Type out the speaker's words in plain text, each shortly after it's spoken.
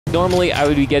normally I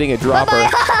would be getting a dropper.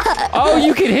 Oh,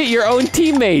 you can hit your own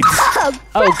teammates.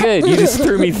 Oh, good. You just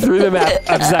threw me through the map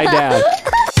upside down.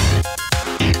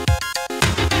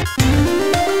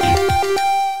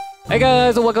 Hey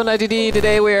guys, and welcome to IGD.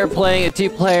 Today we are playing a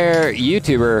two-player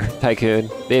YouTuber Tycoon.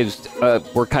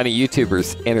 We're kind of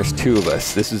YouTubers, and there's two of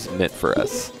us. This is meant for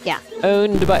us. Yeah.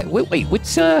 Owned by wait,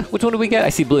 which one did we get? I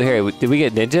see blue hair. Did we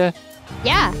get Ninja?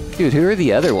 Yeah. Dude, who are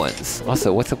the other ones?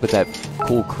 Also, what's up with that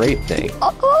cool crate thing?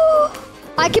 Oh,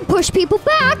 I can push people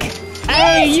back.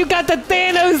 Hey, you got the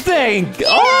Thanos thing!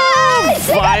 Yes!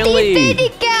 Oh, finally! I got the Infinity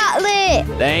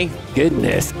Gauntlet. Thank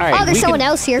goodness. All right. Oh, there's someone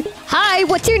else here. Hi,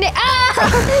 what's your name?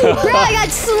 Ah, bro, I got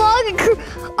slung.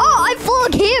 Oh, I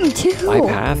flung him too. My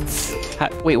paths.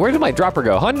 Wait, where did my dropper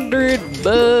go? 100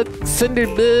 bucks, 100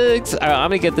 bucks. All right, I'm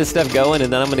gonna get this stuff going,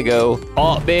 and then I'm gonna go.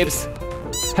 Oh, babes,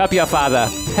 help your father.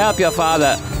 Help your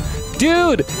father.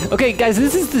 Dude! Okay, guys,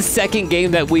 this is the second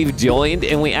game that we've joined,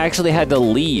 and we actually had to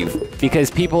leave because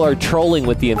people are trolling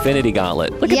with the Infinity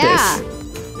Gauntlet. Look at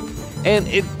this. And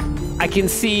I can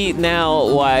see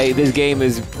now why this game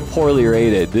is poorly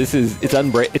rated. It's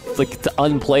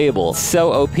unplayable. It's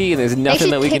so OP, and there's nothing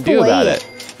that we can do about it.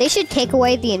 They should take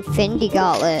away the Infinity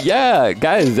Gauntlet. Yeah,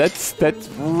 guys, that's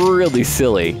really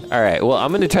silly. All right, well,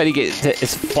 I'm gonna try to get to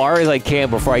as far as I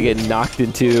can before I get knocked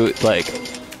into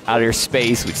outer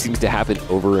space, which seems to happen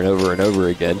over and over and over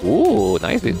again. Ooh,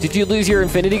 nice. Did you lose your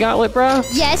Infinity Gauntlet, bro?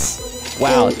 Yes.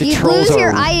 Wow, you lose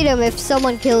your item if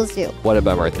someone kills you. What a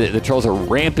bummer. The trolls are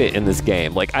rampant in this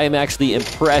game. Like, I am actually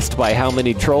impressed by how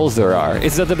many trolls there are.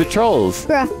 It's nothing but trolls.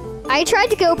 Bruh, I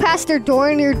tried to go past their door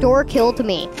and your door killed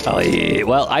me. Oh, yeah.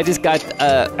 Well, I just got,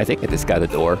 I think I just got a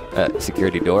door,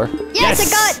 security door. Yes, I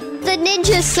got the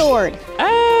ninja sword.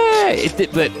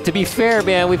 But to be fair,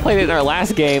 man, we played it in our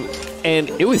last game,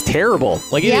 and it was terrible.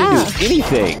 Like, it didn't do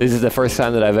anything. This is the first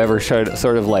time that I've ever sort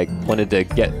of wanted to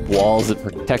get walls of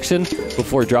protection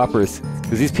before droppers,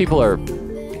 because these people are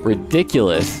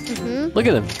ridiculous. Look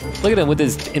at him. Look at him with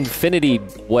his infinity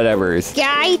whatevers.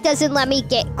 Guy doesn't let me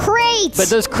get crates. But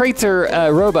those crates are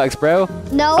Robux, bro.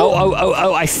 No.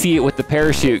 Oh, I see it with the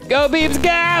parachute. Go, Beebs,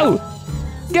 go!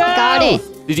 Go! Got it.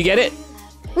 Did you get it?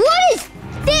 What is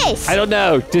this? I don't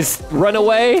know. Just run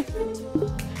away.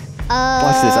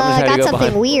 Watch this. I'm gonna try to go something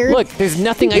behind. Weird. Look, there's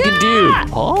nothing I can do.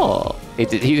 Oh, he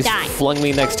just Die. flung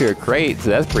me next to a crate, so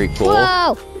that's pretty cool.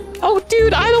 Whoa. Oh,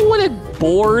 dude, I don't want a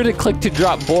board. Click to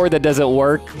drop board that doesn't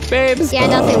work, babes. Yeah,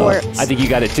 nothing works. I think you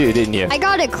got it too, didn't you? I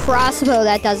got a crossbow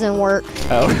that doesn't work.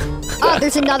 Oh. Oh,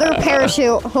 there's another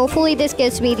parachute. Hopefully this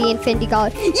gives me the Infinity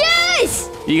Gauntlet. Yes!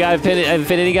 You got an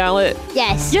Infinity Gauntlet?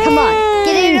 Yes. Yay! Come on.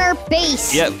 Get in our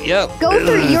base. Yep. Go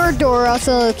through your door, else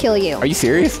it'll kill you. Are you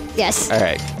serious? Yes. All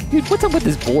right. Dude, what's up with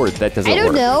this board that doesn't work? I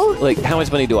don't know. Like, how much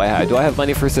money do I have? Do I have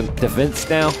money for some defense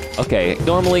now? Okay,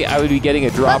 normally I would be getting a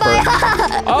dropper.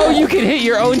 Oh, you can hit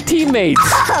your own teammates.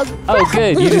 Oh,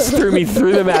 good. You just threw me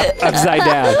through the map upside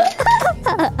down.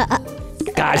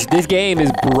 Gosh, this game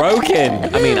is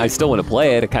broken. I mean, I still want to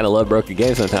play it. I kind of love broken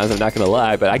games sometimes, I'm not going to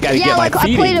lie, but I got to get my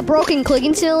feet I played a broken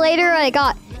clicking simulator, and I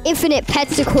got infinite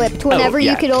pets equipped whenever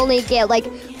you could only get,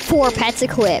 4 pets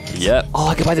equipped. Yep. Oh,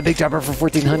 I could buy the big dropper for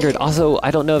 1,400. Also,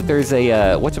 I don't know if there's a,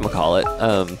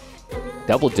 whatchamacallit,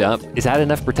 double jump. Is that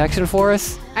enough protection for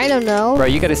us? I don't know. Bro,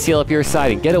 you gotta seal up your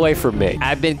side and get away from me.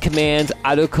 Admin commands,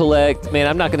 auto-collect. Man,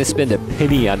 I'm not gonna spend a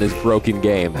penny on this broken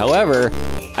game. However,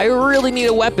 I really need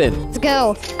a weapon. Let's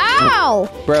go.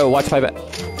 Ow! Bro, watch my back.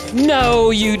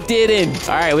 No, you didn't.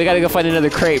 All right, we gotta go find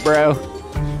another crate, bro.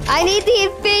 I need the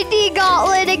Infinity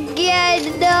Gauntlet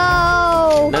again.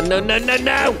 No.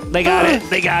 No. They got it.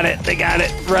 They got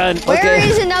it. Run. Where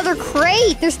is another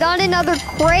crate? There's not another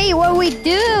crate. What do we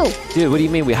do? Dude, what do you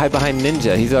mean? We hide behind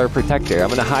Ninja. He's our protector. I'm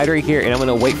going to hide right here, and I'm going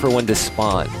to wait for one to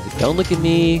spawn. Just don't look at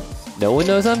me. No one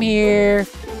knows I'm here.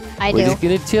 We're just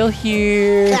going to chill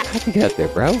here. How do you get up there,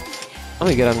 bro? I'm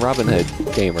going to get on Robin Hood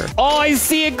Gamer. Oh, I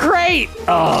see a crate.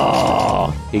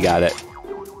 Oh, he got it.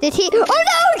 Did he? Oh,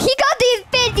 no! He got the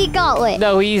Infinity Gauntlet.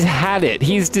 No, he's had it.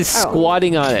 He's just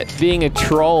squatting on it, being a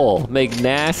troll. Make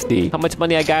nasty. How much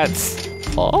money I got?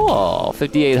 Oh,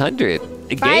 5,800.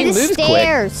 The game moves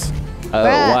stairs. Quick. Oh,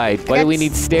 why? Why do we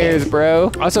need stairs,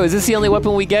 bro? Also, is this the only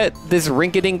weapon we get? This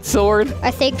rinketing sword? I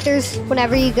think there's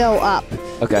whenever you go up.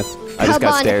 Okay. I just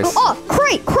got stairs. Oh, crate.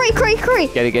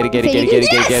 Get it.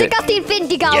 Yes, I got the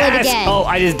Infinity Gauntlet again. Oh,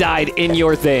 I just died in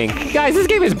your thing. Guys, this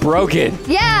game is broken.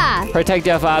 Yeah. Protect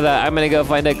your father. I'm going to go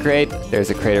find a crate. There's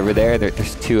a crate over there.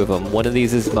 There's 2 of them. One of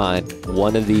these is mine.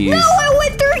 One of these. No, I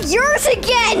went through yours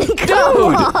again.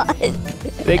 Come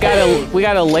on. We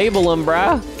gotta label them,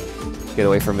 brah. Get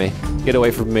away from me. Get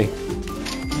away from me.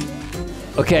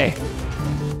 Okay.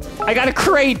 I got a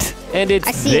crate. And it's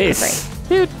I see this.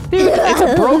 Dude, it's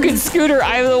a broken scooter.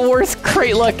 I have the worst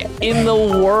crate luck in the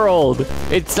world.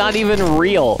 It's not even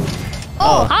real.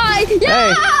 Oh, hi.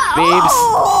 Yeah. Hey, babes.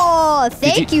 Oh,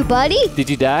 thank you, buddy. Did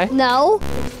you die? No.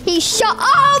 He shot.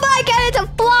 Oh my God, it's a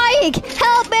flying.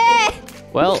 Help me.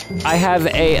 Well, I have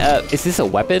a, is this a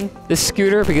weapon, this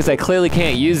scooter? Because I clearly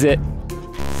can't use it.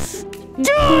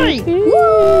 Die!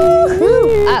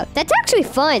 Woo-hoo. Oh, that's actually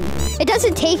fun. It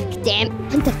doesn't take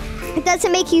it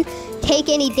doesn't make you take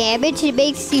any damage. It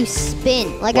makes you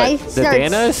spin. Like What, I the start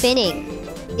Thanos? spinning.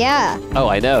 Yeah. Oh,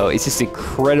 I know. It's just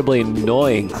incredibly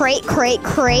annoying. Crate.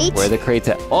 Where are the crates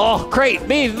at? Oh, crate!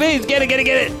 Beans! Get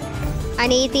it! I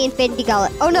need the infinity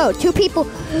gauntlet. Oh no, 2 people.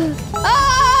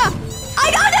 Ah!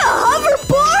 I got a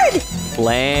hoverboard!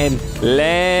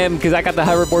 Lamb, because I got the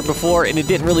hoverboard before and it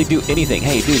didn't really do anything.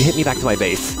 Hey, dude, hit me back to my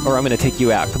base or I'm gonna take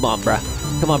you out. Come on, bruh.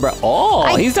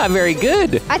 Oh, he's not very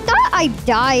good. I thought I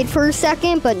died for a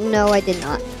second, but no, I did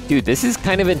not. Dude, this is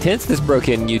kind of intense, this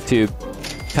broken YouTube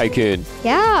Tycoon.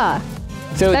 Yeah.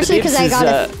 So Especially because I got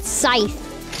a a scythe.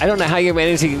 I don't know how you're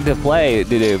managing to play,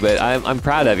 Dudu, but I'm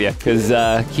proud of you because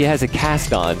he has a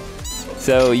cast on.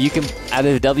 So you can, out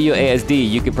of WASD,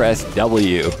 you can press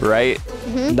W, right?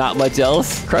 Mm-hmm. Not much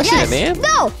else. Crushing it, man.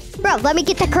 No! Bro, let me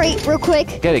get the crate real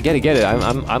quick. Get it.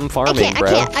 I'm farming, bro.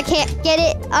 I can't get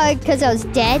it because I was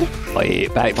dead.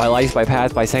 Wait, by lights, by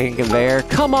paths, by second conveyor.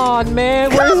 Come on, man.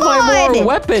 Come Where's my on! more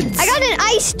weapons? I got an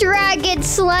ice dragon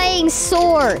slaying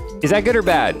sword. Is that good or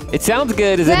bad? It sounds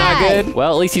good. Is it not Bad. good?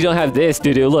 Well, at least you don't have this,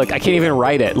 Dudu. Look, I can't even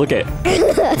write it. Look it.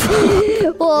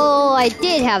 Well, I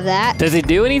did have that. Does it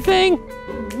do anything?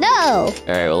 No. All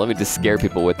right, well, let me just scare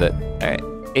people with it. All right.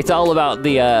 It's all about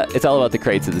the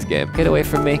crates of this game. Get away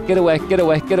from me. Get away. Did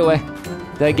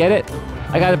I get it?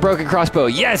 I got a broken crossbow.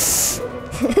 Yes!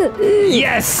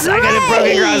 Yes! I got a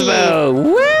broken crossbow.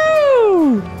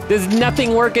 Woo! Does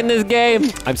nothing work in this game?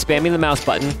 I'm spamming the mouse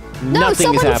button. No, Nothing is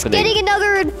someone's happening. getting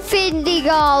another infinity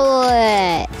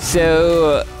gauntlet.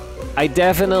 So I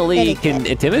definitely can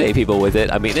intimidate people with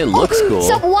it. I mean, it looks cool.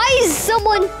 So why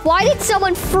did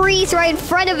someone freeze right in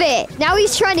front of it? Now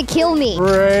he's trying to kill me.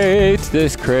 Great.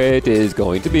 This crate is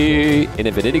going to be an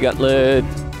infinity gauntlet.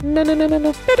 No.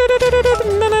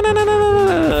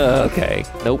 Okay.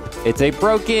 Nope. It's a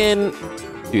broken...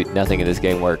 Dude, nothing in this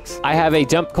game works. I have a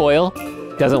jump coil.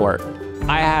 Doesn't work.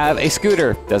 I have a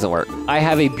scooter. Doesn't work. I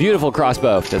have a beautiful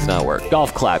crossbow. Does not work.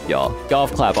 Golf clap, y'all.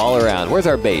 Golf clap all around. Where's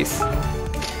our base?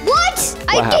 What?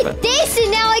 I happened? did this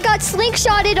and now I got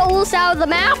slingshotted almost out of the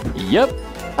map? Yep.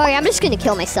 Oh yeah, I'm just gonna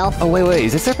kill myself. Oh, wait.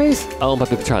 Is this our base? Oh, my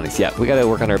Pipitronics. Yeah, we gotta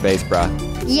work on our base, brah.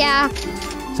 Yeah.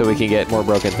 So we can get more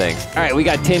broken things. All right, we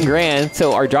got 10 grand.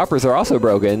 So our droppers are also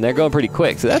broken. They're going pretty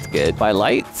quick, so that's good. By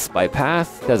lights, by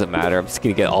path, doesn't matter. I'm just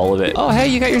gonna get all of it. Oh, hey,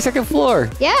 you got your second floor.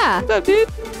 Yeah. What's up, dude?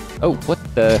 Oh, what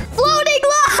the? Floating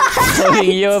lights! Floating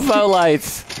UFO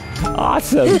lights.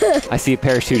 Awesome. I see a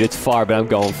parachute. It's far, but I'm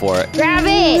going for it. Grab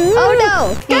it! Oh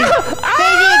no! Baby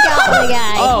got the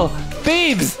guy. Oh,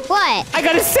 Beebs! What? I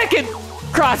got a second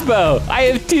crossbow. I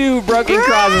have 2 broken Great!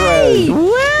 crossbows.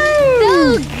 Woo!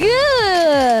 So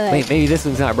good! Wait, maybe this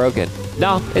one's not broken.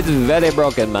 No, it's very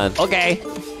broken, man. Okay,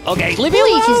 leave me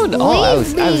Please, alone. just Oh,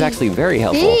 leave I was me actually very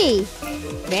helpful. Be.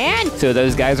 Man. So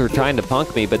those guys were trying to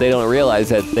punk me, but they don't realize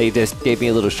that they just gave me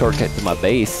a little shortcut to my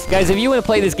base. Guys, if you want to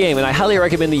play this game, and I highly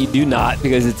recommend that you do not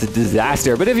because it's a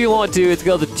disaster, but if you want to, it's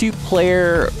called the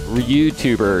 2-player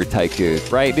YouTuber Tycoon,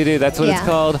 right, Dudu? That's what it's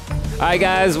called. All right,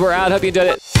 guys, we're out. Hope you enjoyed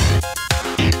it.